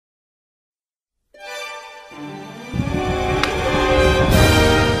Hey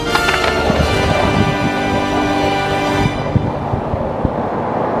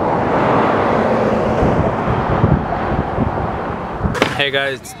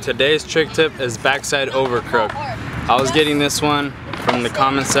guys, today's trick tip is backside overcrook. I was getting this one from the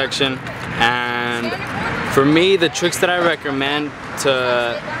comment section, and for me the tricks that I recommend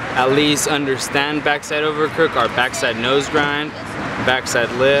to at least understand backside overcrook are backside nose grind, backside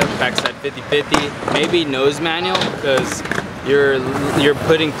lift, backside 50-50, maybe nose manual, because you're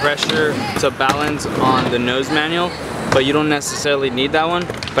putting pressure to balance on the nose manual, but you don't necessarily need that one.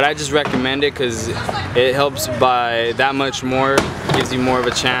 But I just recommend it because it helps by that much more, gives you more of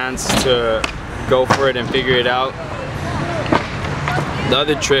a chance to go for it and figure it out. The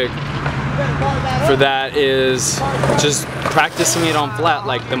other trick for that is just practicing it on flat,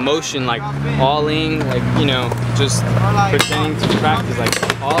 like the motion, like ollie, like, you know, just pretending to practice,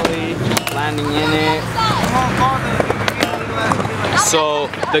 like ollie, landing in it. So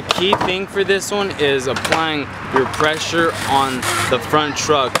the key thing for this one is applying your pressure on the front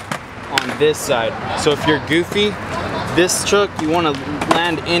truck on this side. So if you're goofy, this truck, you want to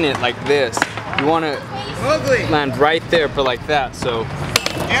land in it like this. You want to land right there, but like that. So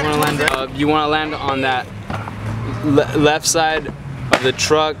you want to land on that left side of the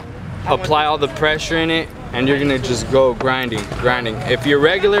truck, apply all the pressure in it, and you're gonna just go grinding. If you're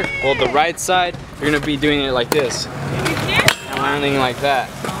regular, well, the right side, you're gonna be doing it like this and landing like that.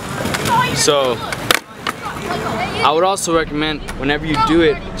 So I would also recommend, whenever you do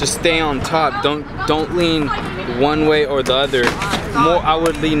it, just stay on top. Don't lean one way or the other. I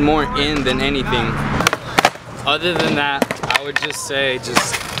would lean more in than anything. Other than that, I would just say,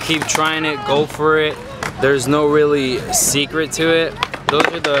 just keep trying it, go for it. There's no really secret to it. Those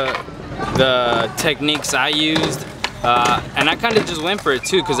are the techniques I used. And I kind of just went for it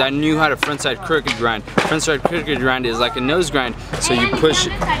too, because I knew how to frontside crooked grind. Frontside crooked grind is like a nose grind. So you push,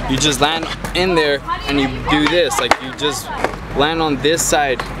 you just land in there and you do this. Like you just land on this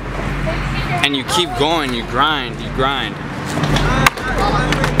side and you keep going, you grind.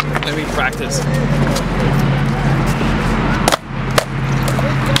 Let me practice.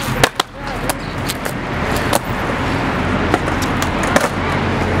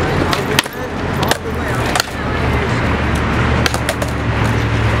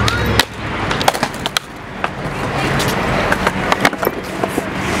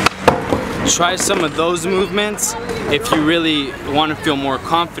 Try some of those movements if you really want to feel more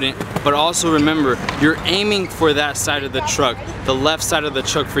confident, but also remember, you're aiming for that side of the truck, the left side of the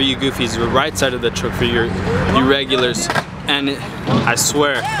truck for you goofies, the right side of the truck for you regulars. And I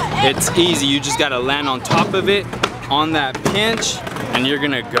swear, it's easy. You just gotta land on top of it, on that pinch, and you're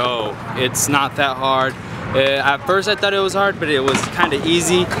gonna go. It's not that hard. At first I thought it was hard, but it was kind of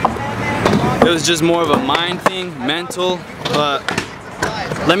easy. It was just more of a mind thing, mental, but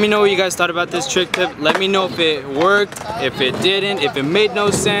let me know what you guys thought about this trick tip. Let me know if it worked, if it didn't, if it made no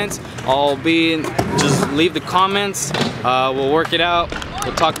sense. Just leave the comments. We'll work it out.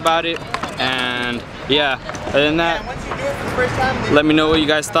 We'll talk about it. And yeah, other than that, let me know what you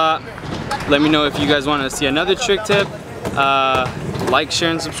guys thought. Let me know if you guys want to see another trick tip. Like,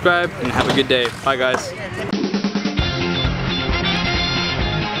 share, and subscribe, and have a good day. Bye guys.